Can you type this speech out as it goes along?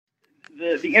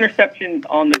the interception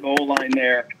on the goal line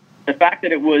there, the fact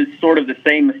that it was sort of the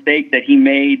same mistake that he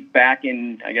made back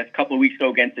in, I guess, a couple of weeks ago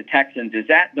against the Texans, is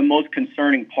that the most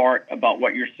concerning part about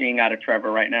what you're seeing out of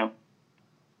Trevor right now?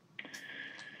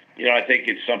 I think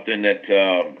it's something that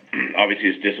obviously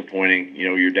is disappointing.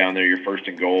 You're down there, you're first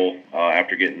and goal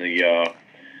after getting the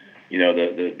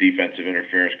defensive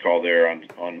interference call there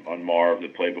on Marv, the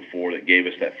play before that gave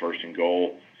us that first and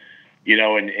goal.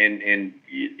 And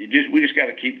we just got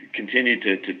to continue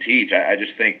to teach. I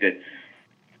just think that,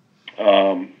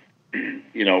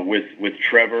 with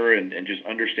Trevor and just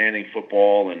understanding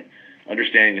football and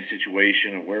understanding the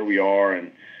situation and where we are,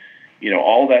 and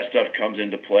all that stuff comes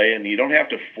into play. And you don't have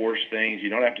to force things. You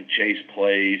don't have to chase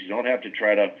plays. You don't have to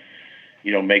try to,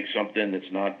 make something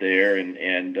that's not there. And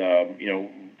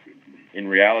in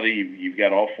reality, you've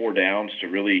got all four downs to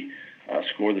really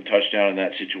score the touchdown in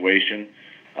that situation.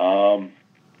 And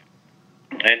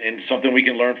something we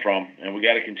can learn from, and we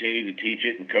got to continue to teach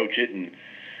it and coach it, and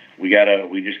we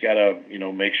just gotta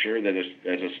make sure that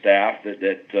as a staff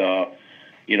that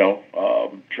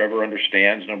Trevor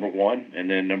understands, number one, and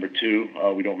then number two,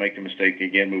 we don't make the mistake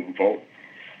again moving forward.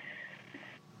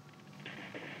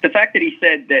 The fact that he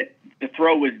said that the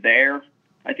throw was there,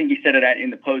 I think he said it in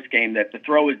the post game, that the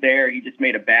throw was there, he just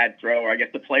made a bad throw, or I guess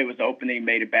the play was open and he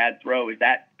made a bad throw. Is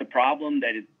that the problem,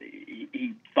 that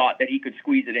he thought that he could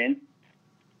squeeze it in?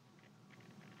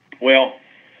 Well,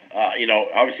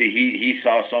 obviously he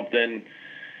saw something,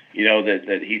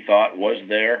 that he thought was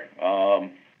there,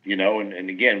 and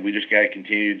again, we just got to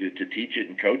continue to teach it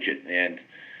and coach it. And,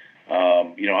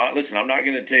 listen, I'm not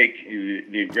going to take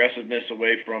the aggressiveness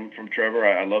away from Trevor.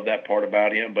 I love that part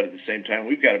about him, but at the same time,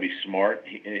 we've got to be smart,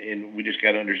 and we just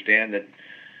got to understand that,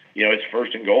 it's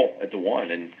first and goal at the one,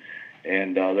 and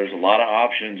there's a lot of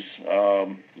options,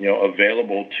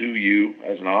 available to you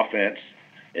as an offense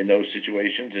in those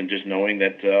situations, and just knowing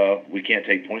that we can't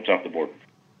take points off the board.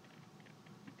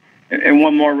 And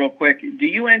one more real quick. Do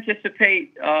you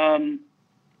anticipate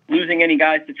losing any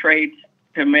guys to trades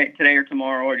today or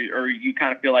tomorrow, or you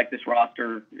kind of feel like this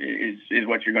roster is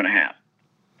what you're going to have?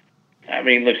 I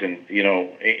mean, listen,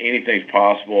 anything's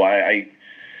possible. We're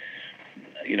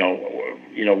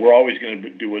always going to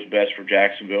do what's best for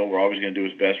Jacksonville. We're always going to do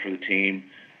what's best for the team.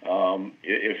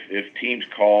 If teams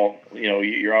call,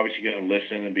 you're obviously going to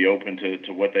listen and be open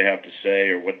to what they have to say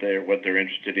or what they're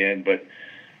interested in. But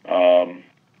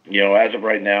as of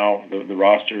right now, the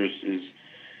roster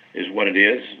is what it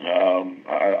is.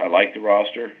 I like the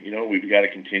roster. We've got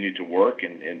to continue to work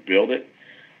and build it.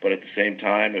 But at the same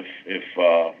time, if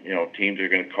teams are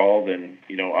going to call, then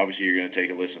obviously you're going to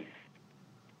take a listen.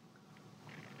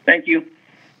 Thank you.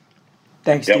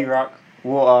 Thanks, Yep. D-Rock.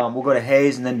 We'll go to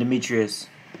Hayes and then Demetrius.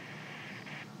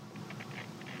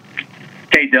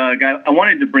 Hey, Doug, I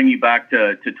wanted to bring you back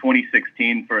to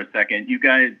 2016 for a second. You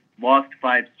guys lost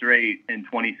 5 straight in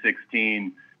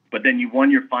 2016, but then you won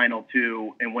your final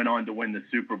 2 and went on to win the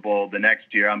Super Bowl the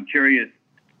next year. I'm curious,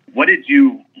 what did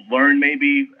you learn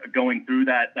maybe going through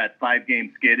that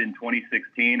 5-game skid in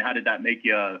 2016? How did that make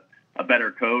you a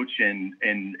better coach? And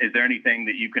is there anything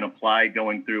that you can apply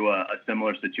going through a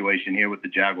similar situation here with the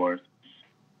Jaguars?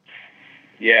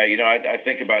 Yeah, I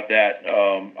think about that.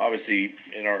 Obviously,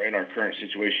 in our current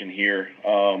situation here,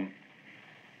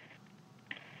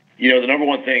 the number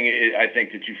one thing I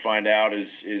think that you find out is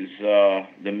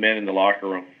the men in the locker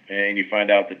room, and you find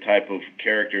out the type of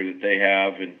character that they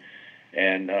have,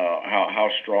 and how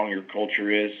strong your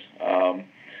culture is.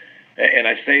 And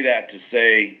I say that to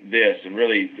say this, and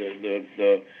really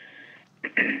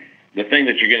the thing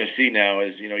that you're going to see now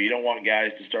is, you don't want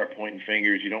guys to start pointing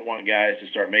fingers. You don't want guys to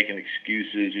start making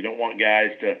excuses. You don't want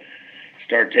guys to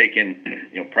start taking,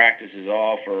 practices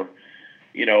off or,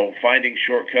 finding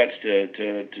shortcuts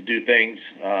to do things.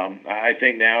 I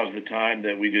think now is the time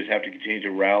that we just have to continue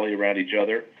to rally around each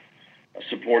other,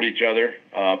 support each other,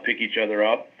 pick each other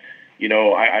up.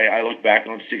 I look back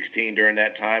on 16 during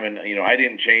that time, and, I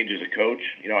didn't change as a coach.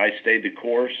 I stayed the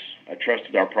course. I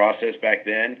trusted our process back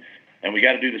then. And we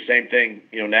got to do the same thing,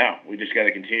 now. We just got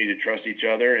to continue to trust each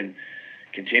other and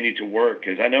continue to work.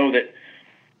 Because I know that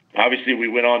obviously we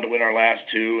went on to win our last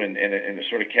 2, and it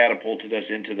sort of catapulted us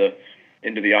into the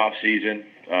off season.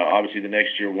 Obviously the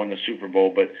next year won the Super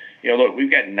Bowl. But look, we've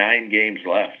got 9 games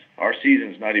left. Our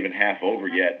season's not even half over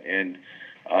yet, and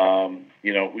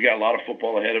we got a lot of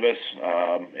football ahead of us.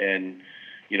 And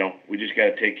we just got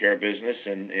to take care of business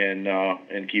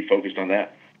and keep focused on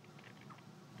that.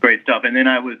 Great stuff. And then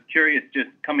I was curious, just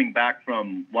coming back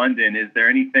from London, is there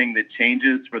anything that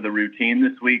changes for the routine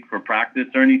this week for practice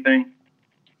or anything?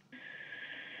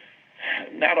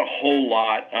 Not a whole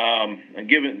lot. I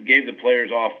gave the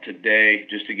players off today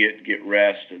just to get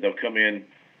rest. They'll come in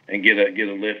and get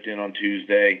a lift in on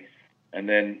Tuesday, and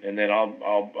then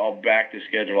I'll back the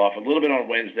schedule off a little bit on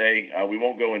Wednesday. We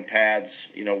won't go in pads,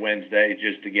 Wednesday.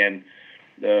 Just again,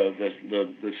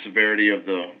 the severity of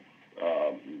the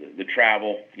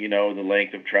travel, the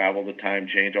length of travel, the time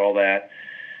change, all that.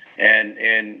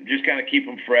 And just kind of keep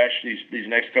them fresh these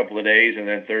next couple of days, and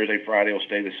then Thursday, Friday will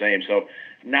stay the same. So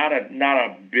not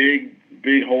a big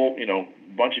whole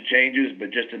bunch of changes,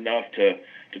 but just enough to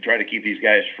try to keep these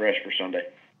guys fresh for Sunday.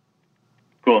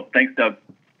 Cool. Thanks, Doug.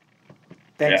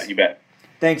 Thanks. Yeah, you bet.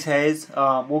 Thanks, Hayes.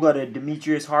 We'll go to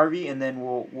Demetrius Harvey, and then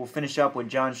we'll finish up with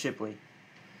John Shipley.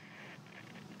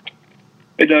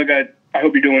 Hey, Doug. I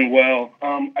hope you're doing well.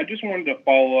 I just wanted to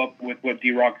follow up with what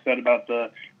D-Rock said about the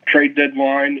trade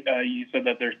deadline. You said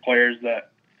that there's players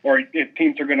or if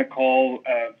teams are going to call,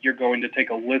 you're going to take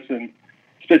a listen.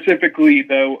 Specifically,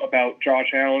 though, about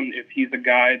Josh Allen, if he's a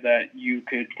guy that you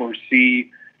could foresee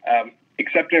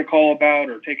accepting a call about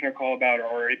or taking a call about,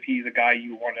 or if he's a guy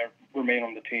you want to remain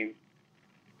on the team.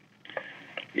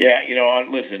 Yeah,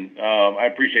 listen, I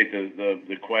appreciate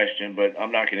the question, but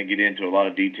I'm not going to get into a lot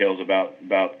of details about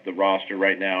the roster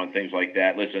right now and things like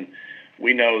that. Listen,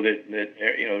 we know that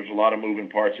there's a lot of moving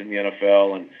parts in the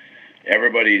NFL, and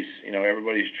everybody's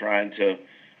trying to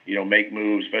make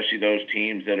moves, especially those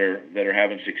teams that are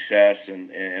having success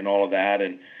and all of that,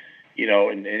 and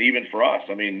even for us.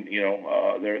 I mean,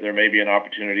 there may be an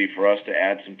opportunity for us to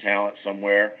add some talent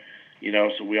somewhere,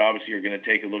 so we obviously are going to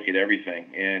take a look at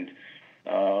everything. And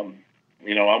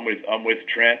I'm with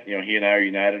Trent. He and I are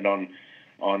united on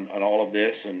all of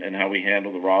this and how we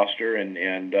handle the roster, and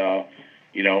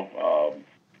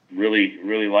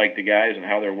really like the guys and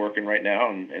how they're working right now.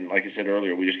 And like I said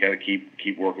earlier, we just got to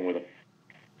keep working with them.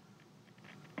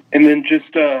 And then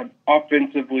just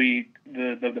offensively,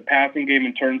 the passing game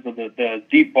in terms of the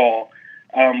deep ball,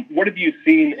 what have you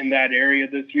seen in that area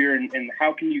this year, and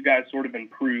how can you guys sort of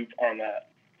improve on that?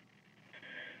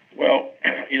 Well,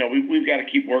 we've got to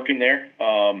keep working there.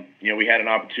 We had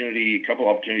a couple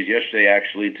opportunities yesterday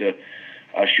actually to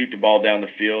shoot the ball down the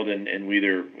field, and we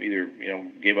either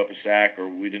gave up a sack or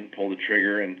we didn't pull the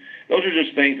trigger, and those are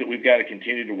just things that we've got to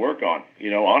continue to work on,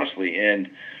 honestly. And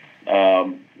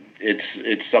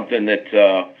it's something that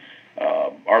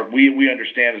we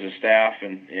understand as a staff,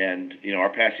 and our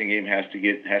passing game has to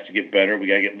get better. We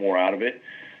got to get more out of it.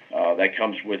 That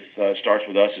comes starts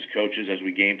with us as coaches as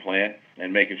we game plan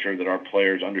and making sure that our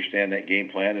players understand that game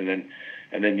plan,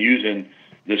 and then using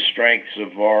the strengths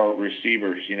of our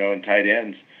receivers, and tight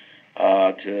ends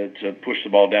to push the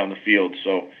ball down the field.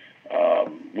 So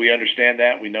we understand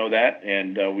that, we know that,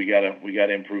 and we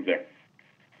gotta improve there.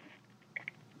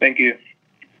 Thank you.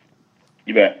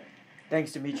 You bet.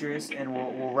 Thanks, Demetrius, and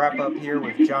we'll wrap up here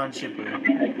with John Shipley.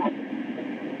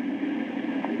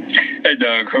 Hey,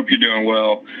 Doug. Hope you're doing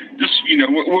well. Just,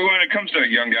 when it comes to a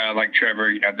young guy like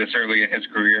Trevor, this early in his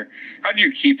career, how do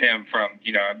you keep him from,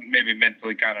 maybe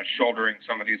mentally kind of shouldering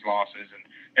some of these losses and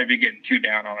maybe getting too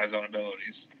down on his own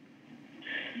abilities?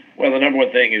 Well, the number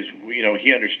one thing is,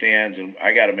 he understands, and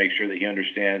I got to make sure that he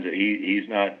understands that he's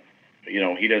not,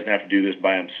 he doesn't have to do this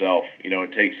by himself.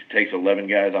 It takes 11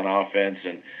 guys on offense,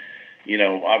 and,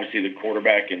 obviously the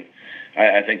quarterback and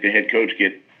I think the head coach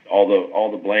get all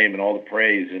the blame and all the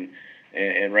praise, and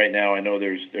right now I know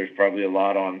there's probably a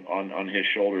lot on his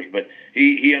shoulders, but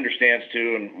he understands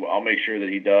too, and I'll make sure that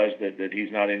he does, that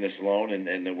he's not in this alone, and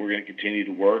that we're going to continue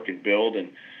to work and build,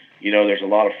 and there's a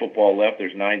lot of football left.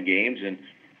 There's 9 games, and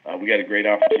we got a great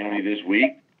opportunity this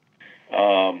week.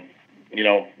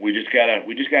 We just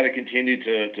gotta continue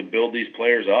to build these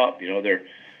players up.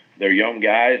 They're young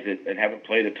guys that haven't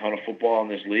played a ton of football in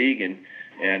this league,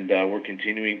 and we're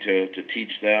continuing to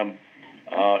teach them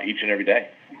each and every day.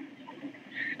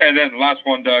 And then the last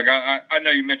one, Doug, I know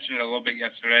you mentioned it a little bit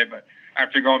yesterday, but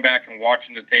after going back and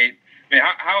watching the tape, I mean,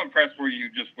 how impressed were you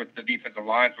just with the defensive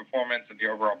line's performance and the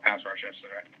overall pass rush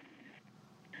yesterday?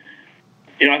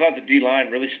 I thought the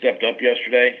D-line really stepped up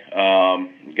yesterday,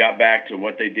 got back to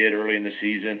what they did early in the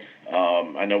season.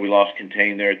 I know we lost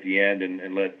contain there at the end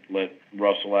and let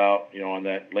Russell out, on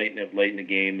that late in the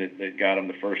game that got him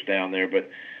the first down there. But,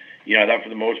 I thought for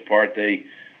the most part they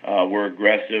were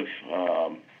aggressive,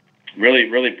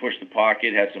 really pushed the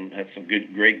pocket, had some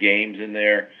great games in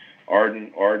there.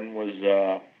 Arden was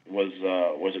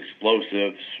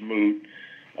explosive. Smoot,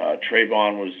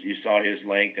 Trayvon you saw his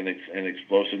length and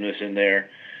explosiveness in there.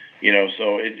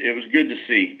 So it was good to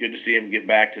see him get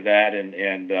back to that,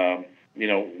 and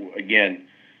again,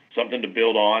 something to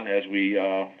build on as we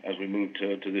move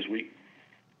to this week.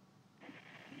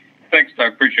 Thanks,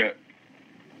 Doug. Appreciate it.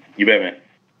 You bet, man.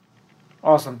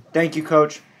 Awesome. Thank you,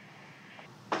 Coach.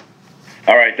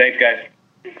 All right. Thanks, guys.